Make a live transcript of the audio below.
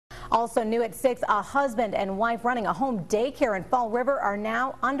Also new at 6, a husband and wife running a home daycare in Fall River are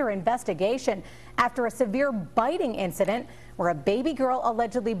now under investigation after a severe biting incident where a baby girl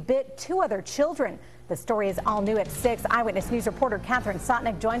allegedly bit 2 other children. The story is all new at 6. Eyewitness News reporter Catherine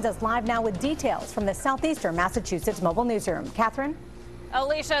Sotnick joins us live now with details from the Southeastern Massachusetts Mobile Newsroom. Catherine?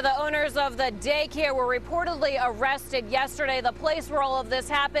 Alicia, the owners of the daycare were reportedly arrested yesterday. The place where all of this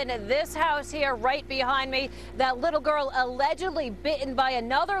happened, this house here right behind me. That little girl allegedly bitten by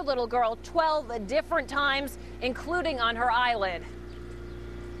another little girl 12 different times, including on her eyelid.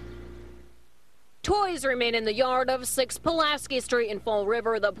 Toys remain in the yard of 6 Pulaski Street in Fall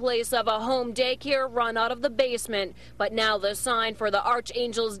River, the place of a home daycare run out of the basement. But now the sign for the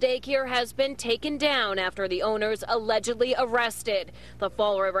Archangels daycare has been taken down after the owners allegedly arrested. The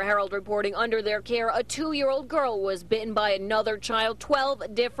Fall River Herald reporting under their care, a 2-year-old girl was bitten by another child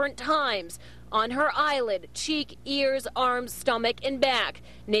 12 different times. On her eyelid, cheek, ears, arms, stomach, and back.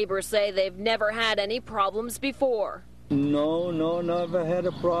 Neighbors say they've never had any problems before. No, never had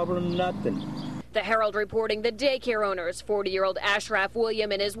a problem, nothing. The Herald reporting the daycare owners, 40-year-old Ashraf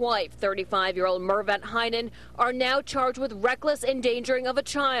William and his wife, 35-year-old Mervat Heinen, are now charged with reckless endangering of a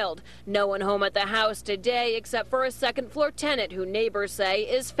child. No one home at the house today except for a second-floor tenant who neighbors say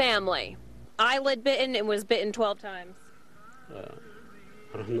is family. Eyelid bitten and was bitten 12 times.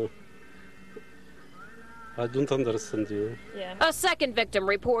 I don't know. I don't understand you. Yeah. A second victim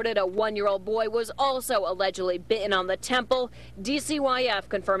reported a 1-year-old boy was also allegedly bitten on the temple. DCYF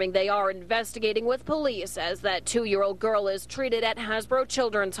confirming they are investigating with police as that 2-year-old girl is treated at Hasbro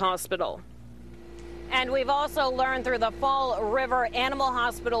Children's Hospital. And we've also learned through the Fall River Animal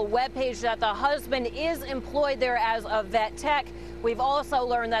Hospital webpage that the husband is employed there as a vet tech. We've also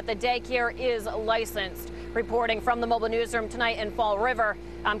learned that the daycare is licensed. Reporting from the Mobile Newsroom tonight in Fall River,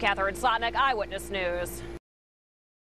 I'm Catherine Sotnick, Eyewitness News.